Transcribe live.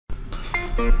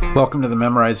Welcome to the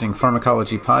Memorizing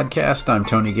Pharmacology podcast. I'm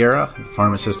Tony Guerra,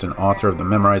 pharmacist and author of the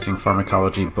Memorizing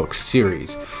Pharmacology book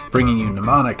series, bringing you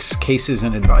mnemonics, cases,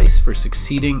 and advice for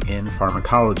succeeding in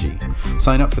pharmacology.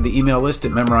 Sign up for the email list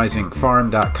at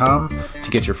memorizingpharm.com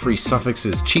to get your free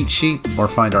suffixes cheat sheet, or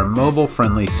find our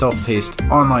mobile-friendly, self-paced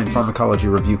online pharmacology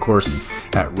review course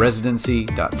at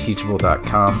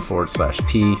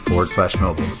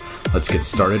residency.teachable.com/p/mobile. Let's get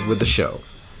started with the show.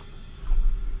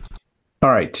 All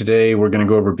right, today we're going to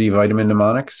go over B vitamin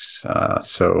mnemonics.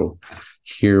 So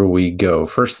here we go.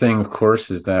 First thing, of course,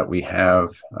 is that we have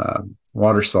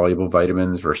water-soluble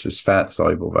vitamins versus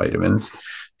fat-soluble vitamins.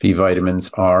 B vitamins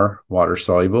are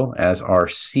water-soluble, as are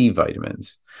C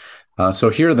vitamins. So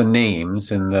here are the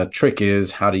names, and the trick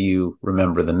is, how do you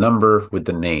remember the number with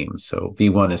the name? So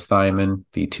B1 is thiamine,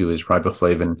 B2 is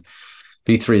riboflavin,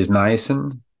 B3 is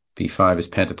niacin, B5 is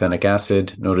pantothenic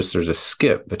acid. Notice there's a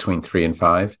skip between 3 and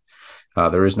 5.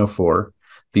 There is no 4.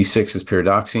 B6 is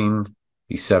pyridoxine,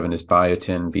 B7 is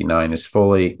biotin, B9 is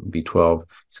folate, B12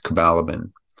 is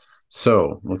cobalamin.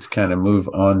 So let's kind of move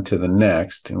on to the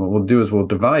next. And what we'll do is we'll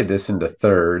divide this into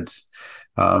thirds.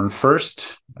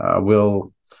 First,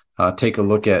 we'll take a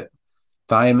look at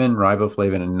thiamine,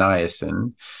 riboflavin, and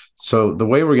niacin. So the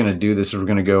way we're going to do this is we're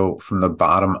going to go from the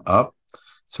bottom up.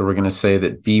 So we're going to say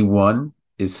that B1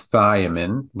 is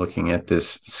thiamine, looking at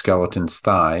this skeleton's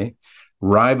thigh.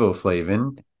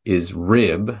 Riboflavin is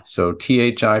rib, so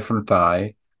THI from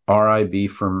thigh,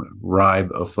 RIB from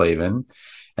riboflavin.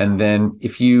 And then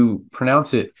if you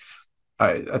pronounce it,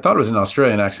 I thought it was an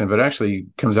Australian accent, but it actually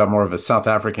comes out more of a South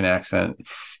African accent.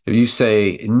 If you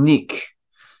say nick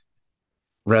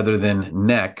rather than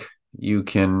neck, you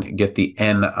can get the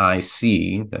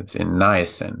NIC, that's in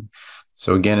niacin.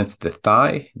 So again, it's the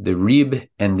thigh, the rib,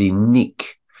 and the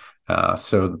nick.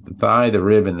 So the thigh, the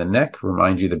rib, and the neck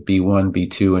remind you that B1,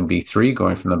 B2, and B3,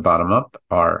 going from the bottom up,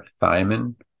 are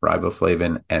thiamine,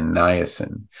 riboflavin, and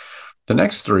niacin. The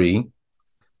next three,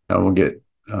 we'll get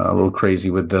a little crazy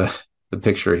with the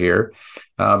picture here,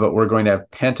 but we're going to have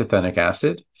pantothenic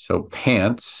acid, so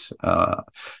pants,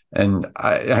 and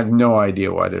I have no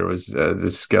idea why there was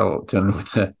this skeleton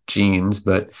with the genes,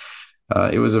 but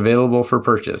it was available for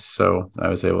purchase, so I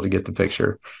was able to get the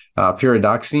picture.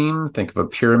 Pyridoxine, think of a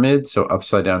pyramid, so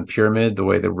upside down pyramid, the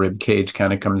way the rib cage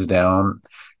kind of comes down,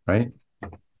 right?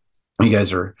 You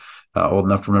guys are old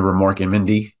enough to remember Mork and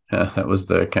Mindy. That was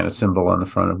the kind of symbol on the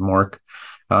front of Mork.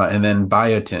 And then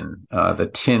biotin, the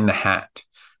tin hat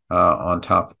on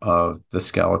top of the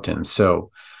skeleton.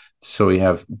 So we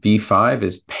have B5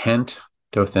 is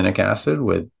pantothenic acid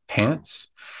with pants.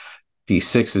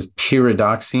 B6 is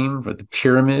pyridoxine with the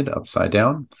pyramid upside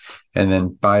down. And then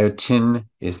biotin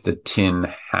is the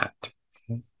tin hat.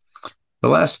 Okay. The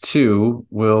last two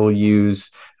will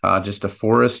use just a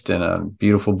forest and a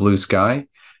beautiful blue sky.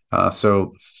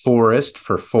 So forest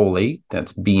for folate,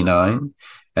 that's B9.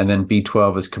 And then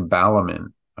B12 is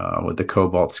cobalamin with the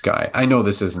cobalt sky. I know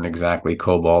this isn't exactly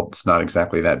cobalt. It's not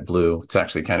exactly that blue. It's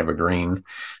actually kind of a green.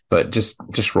 But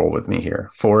just roll with me here.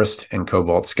 Forest and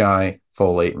cobalt sky,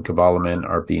 folate and cobalamin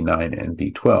are B9 and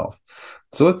B12.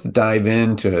 So let's dive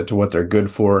into what they're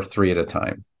good for, 3 at a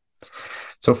time.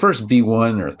 So first,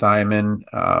 B1 or thiamine.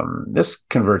 This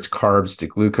converts carbs to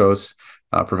glucose,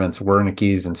 prevents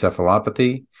Wernicke's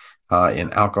encephalopathy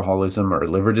in alcoholism or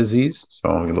liver disease. So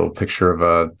a little picture of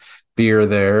a beer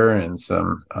there and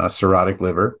some cirrhotic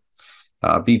liver.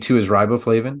 B2 is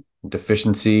riboflavin,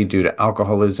 deficiency due to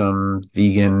alcoholism,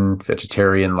 vegan,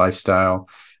 vegetarian lifestyle,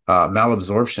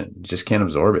 malabsorption, just can't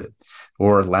absorb it,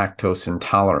 or lactose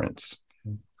intolerance.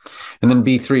 And then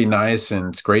B3, niacin,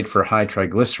 it's great for high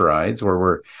triglycerides, where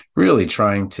we're really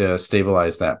trying to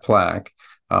stabilize that plaque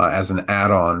as an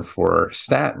add-on for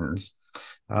statins,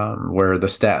 where the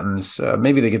statins,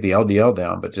 maybe they get the LDL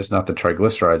down, but just not the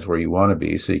triglycerides where you want to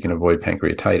be, so you can avoid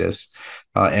pancreatitis.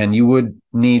 And you would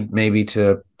need maybe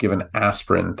to give an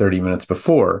aspirin 30 minutes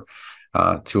before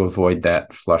to avoid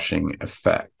that flushing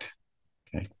effect.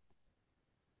 Okay.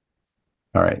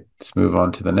 All right, let's move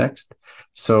on to the next.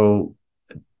 So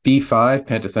B5,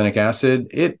 pantothenic acid,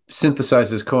 it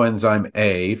synthesizes coenzyme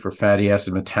A for fatty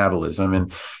acid metabolism.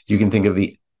 And you can think of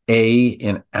the A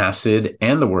in acid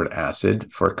and the word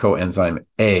acid for coenzyme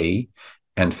A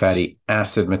and fatty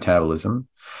acid metabolism.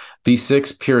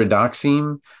 B6,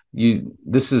 pyridoxine,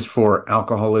 this is for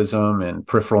alcoholism and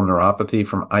peripheral neuropathy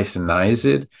from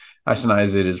isoniazid.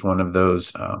 Isoniazid is one of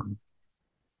those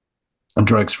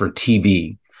drugs for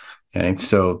TB. Okay,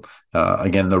 so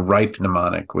again, the ripe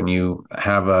mnemonic, when you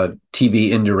have a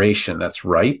TB induration, that's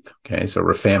ripe. Okay, so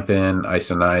rifampin,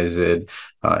 isoniazid,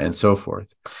 and so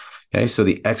forth. Okay, so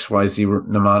the XYZ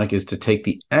mnemonic is to take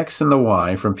the X and the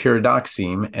Y from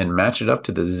pyridoxine and match it up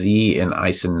to the Z in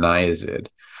isoniazid.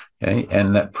 Okay,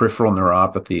 and that peripheral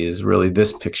neuropathy is really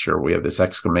this picture. We have this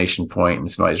exclamation point, and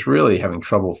somebody's really having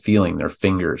trouble feeling their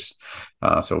fingers.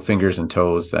 So fingers and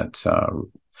toes, that's a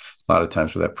lot of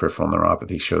times where that peripheral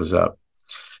neuropathy shows up.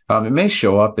 It may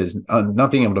show up as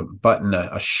not being able to button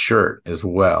a shirt as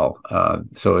well.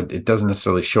 So it doesn't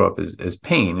necessarily show up as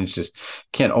pain. It's just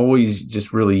can't always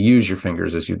just really use your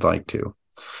fingers as you'd like to.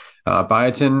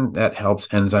 Biotin, that helps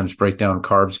enzymes break down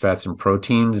carbs, fats, and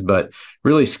proteins, but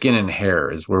really skin and hair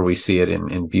is where we see it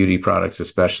in beauty products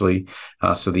especially.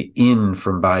 So the in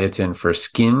from biotin for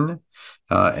skin,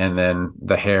 and then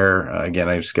the hair, again,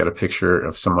 I just got a picture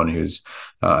of someone who's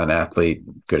an athlete,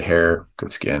 good hair,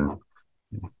 good skin.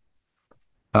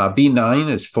 B9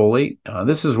 is folate.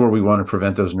 This is where we want to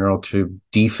prevent those neural tube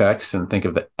defects and think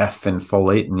of the F in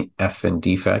folate and the F in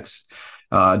defects.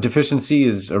 Deficiency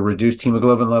is a reduced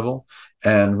hemoglobin level,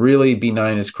 and really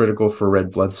B9 is critical for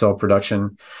red blood cell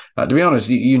production. To be honest,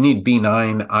 you need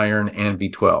B9, iron, and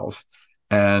B12.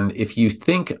 And if you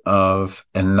think of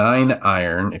a 9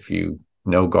 iron, if you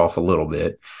know golf a little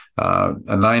bit,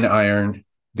 a 9 iron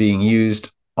being used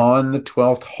on the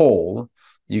 12th hole,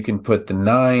 you can put the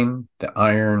 9, the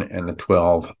iron, and the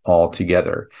 12 all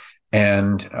together.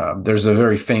 And there's a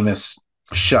very famous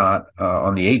shot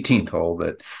on the 18th hole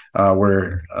that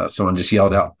where someone just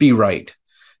yelled out, "Be right,"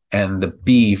 and the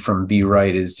B from "be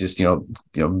right" is just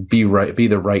be right, be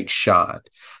the right shot.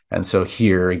 And so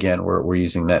here again we're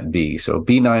using that B. So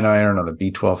B9 iron on the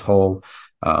B12th hole.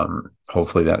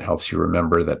 Hopefully that helps you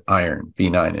remember that iron,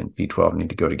 B9, and B12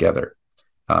 need to go together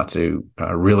to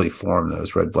really form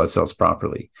those red blood cells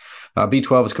properly.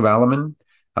 B12 is cobalamin.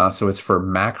 So it's for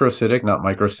macrocytic, not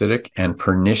microcytic, and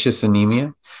pernicious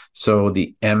anemia. So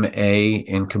the MA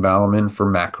in cobalamin for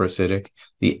macrocytic,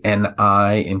 the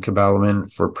NI in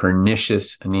cobalamin for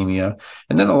pernicious anemia.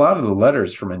 And then a lot of the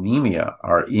letters from anemia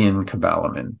are in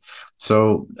cobalamin.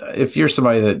 So if you're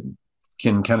somebody that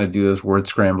can kind of do those word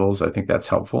scrambles, I think that's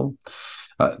helpful.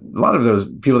 A lot of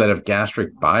those people that have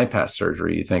gastric bypass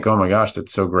surgery, you think, oh my gosh,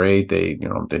 that's so great. They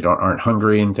aren't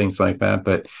hungry and things like that.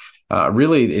 But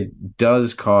really, it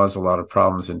does cause a lot of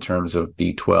problems in terms of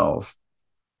B12.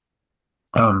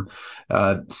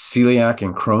 Celiac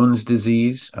and Crohn's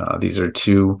disease. These are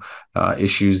two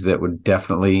issues that would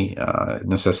definitely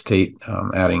necessitate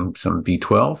adding some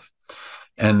B12.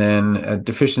 And then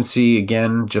deficiency,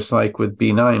 again, just like with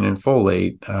B9 and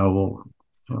folate, will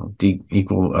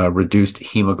equal reduced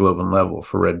hemoglobin level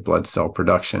for red blood cell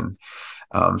production.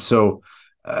 So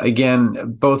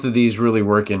again, both of these really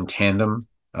work in tandem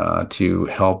to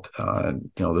help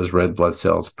those red blood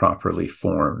cells properly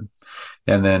form.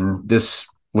 And then this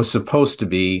was supposed to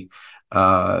be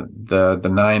the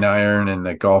 9 iron and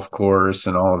the golf course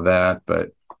and all of that, but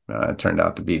it turned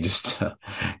out to be just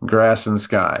grass and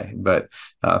sky. But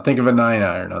think of a 9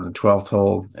 iron on the 12th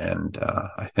hole, and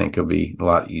I think it'll be a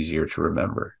lot easier to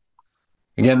remember.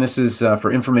 Again, this is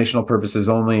for informational purposes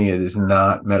only. It is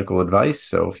not medical advice.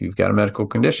 So if you've got a medical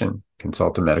condition,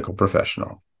 consult a medical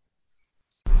professional.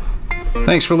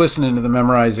 Thanks for listening to the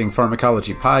Memorizing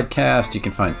Pharmacology podcast. You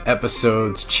can find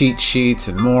episodes, cheat sheets,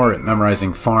 and more at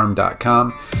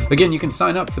memorizingpharm.com. Again, you can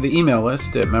sign up for the email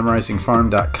list at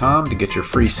memorizingpharm.com to get your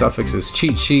free suffixes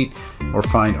cheat sheet, or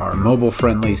find our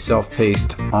mobile-friendly,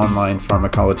 self-paced online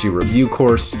pharmacology review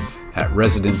course at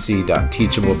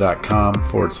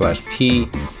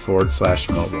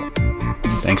residency.teachable.com/p/mobile.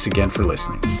 Thanks again for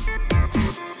listening.